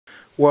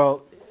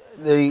Well,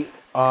 the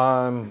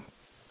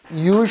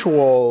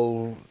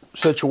usual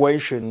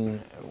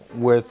situation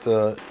with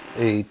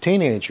a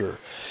teenager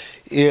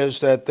is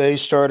that they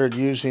started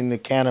using the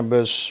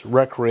cannabis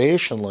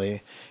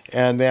recreationally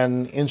and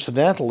then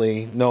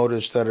incidentally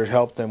noticed that it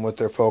helped them with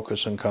their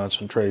focus and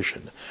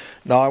concentration.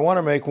 Now, I want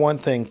to make one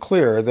thing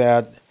clear,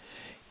 that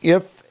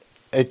if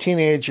a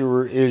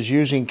teenager is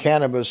using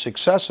cannabis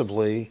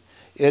excessively,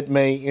 it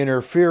may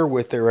interfere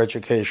with their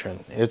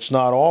education. It's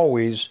not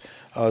always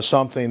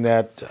something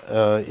that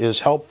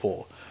is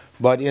helpful.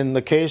 But in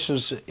the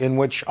cases in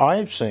which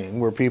I've seen,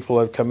 where people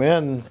have come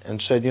in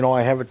and said, you know,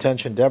 I have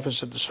attention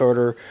deficit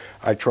disorder,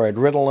 I tried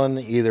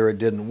Ritalin, either it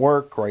didn't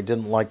work or I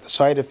didn't like the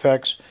side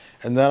effects,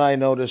 and then I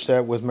noticed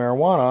that with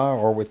marijuana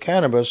or with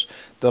cannabis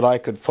that I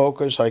could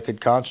focus, I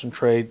could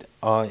concentrate,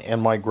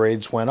 and my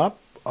grades went up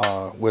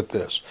with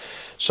this.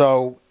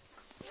 So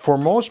for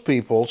most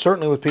people,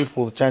 certainly with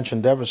people with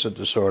attention deficit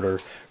disorder,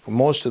 for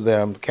most of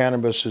them,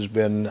 cannabis has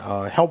been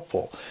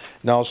helpful.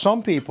 Now,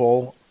 some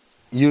people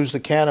use the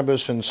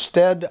cannabis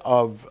instead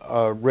of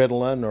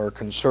Ritalin or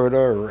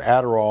Concerta or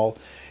Adderall,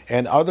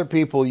 and other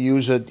people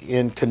use it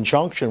in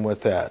conjunction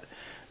with that,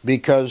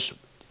 because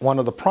one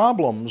of the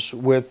problems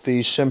with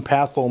the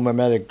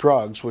sympathomimetic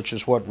drugs, which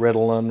is what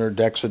Ritalin or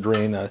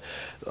Dexodrine,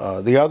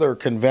 the other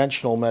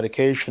conventional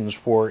medications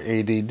for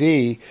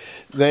ADD,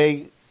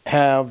 they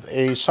have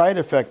a side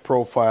effect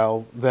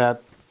profile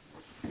that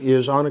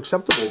is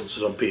unacceptable to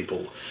some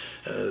people.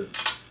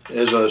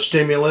 As a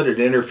stimulant, it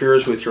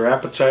interferes with your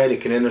appetite,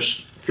 it can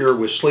interfere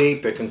with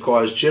sleep, it can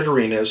cause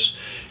jitteriness,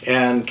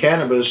 and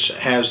cannabis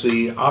has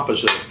the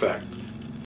opposite effect.